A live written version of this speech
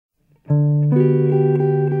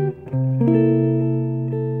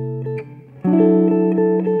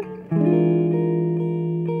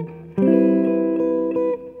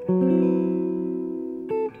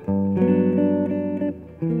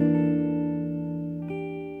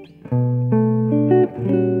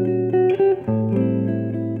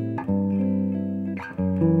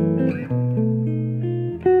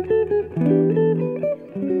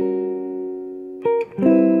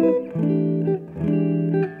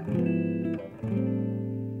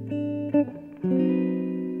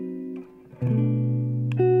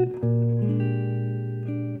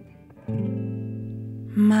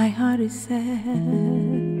My heart is sad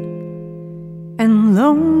and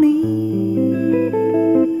lonely.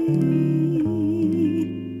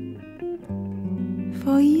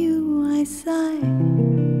 For you I sigh,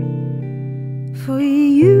 for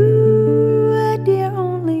you, dear,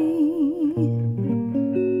 only.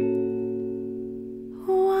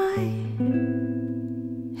 Why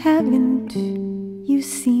haven't you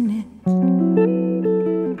seen it?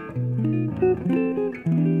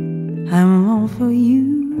 I'm all for you,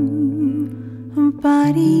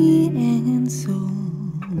 body and soul.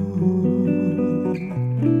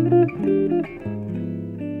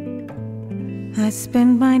 I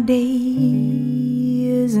spend my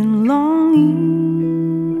days in longing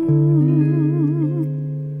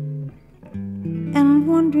and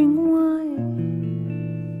wondering why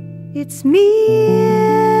it's me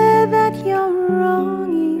that you're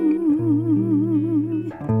wronging.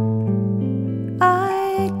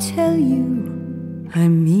 I tell you I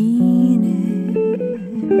mean it.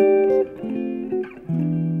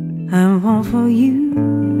 I'm all for you,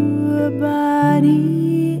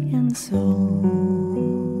 body and soul.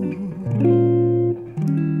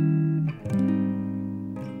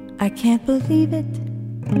 I can't believe it.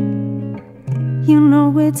 You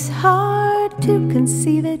know it's hard to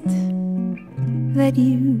conceive it, that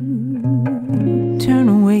you turn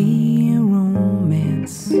away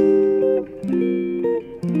romance.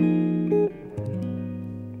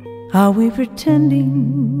 Are we pretending?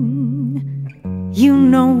 You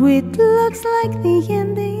know it looks like the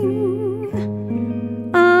ending.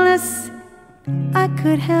 Unless I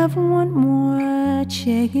could have one more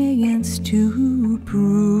chance to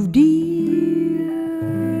prove, dear,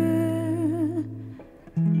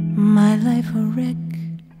 my life a wreck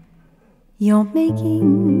you're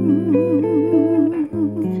making.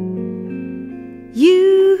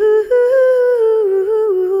 You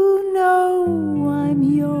know I'm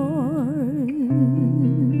yours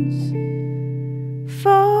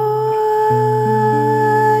for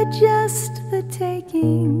just the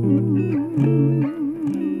taking.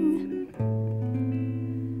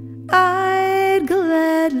 I'd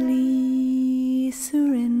gladly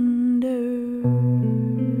surrender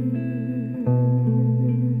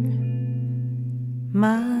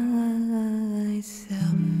myself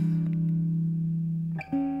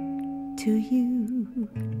to you.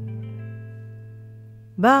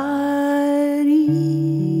 Bye.